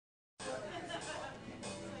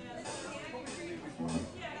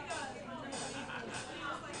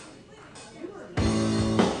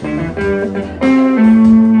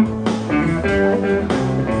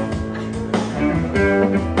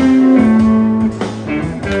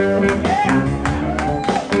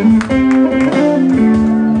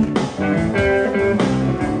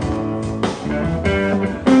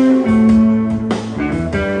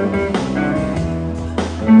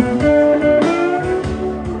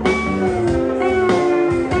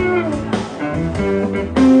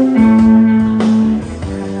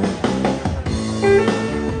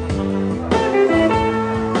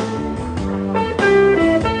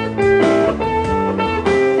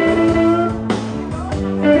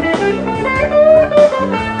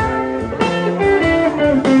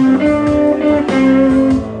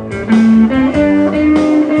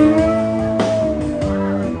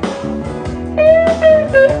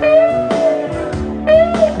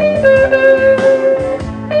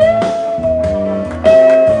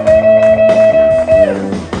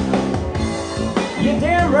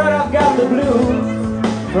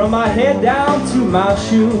my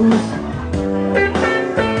shoes.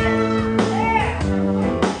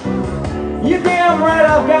 You're damn right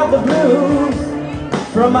I've got the blues,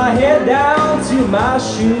 from my head down to my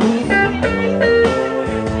shoes.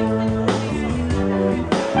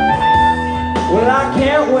 Well, I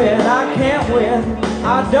can't win, I can't win.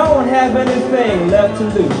 I don't have anything left to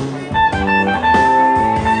lose.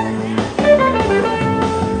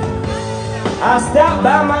 I stopped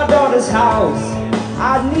by my daughter's house.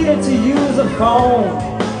 I needed to use a phone.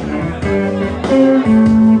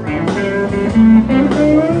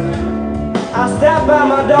 I stopped by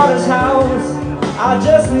my daughter's house. I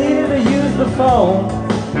just needed to use the phone.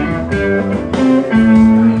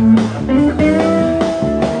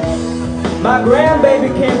 My grandbaby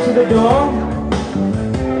came to the door.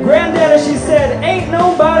 Granddaddy, she said, ain't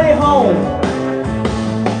nobody home.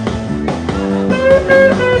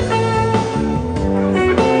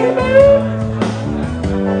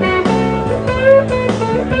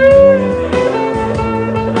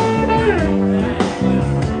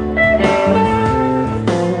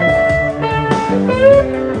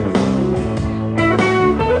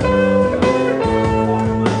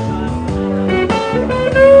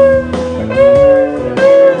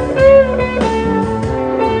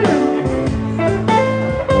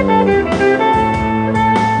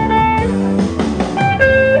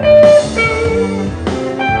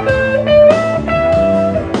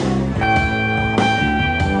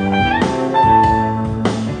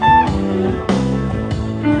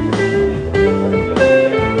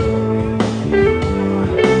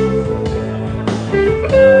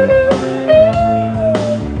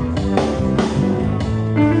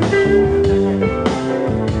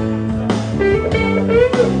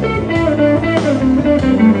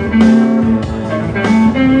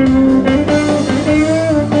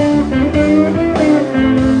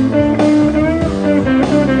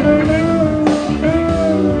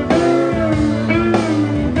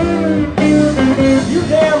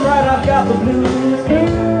 The blues.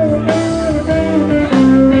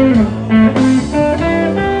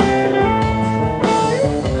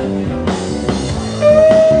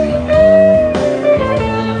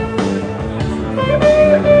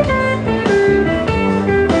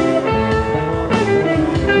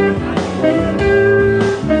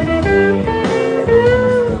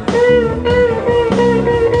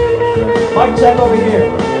 Mike, check over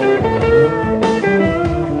here.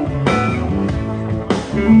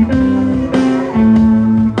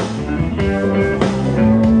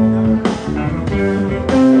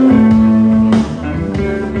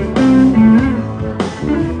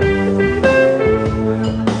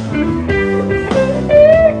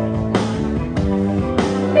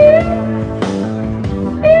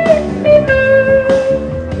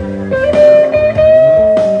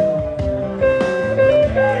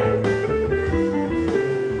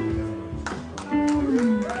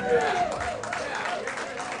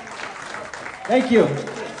 Thank you.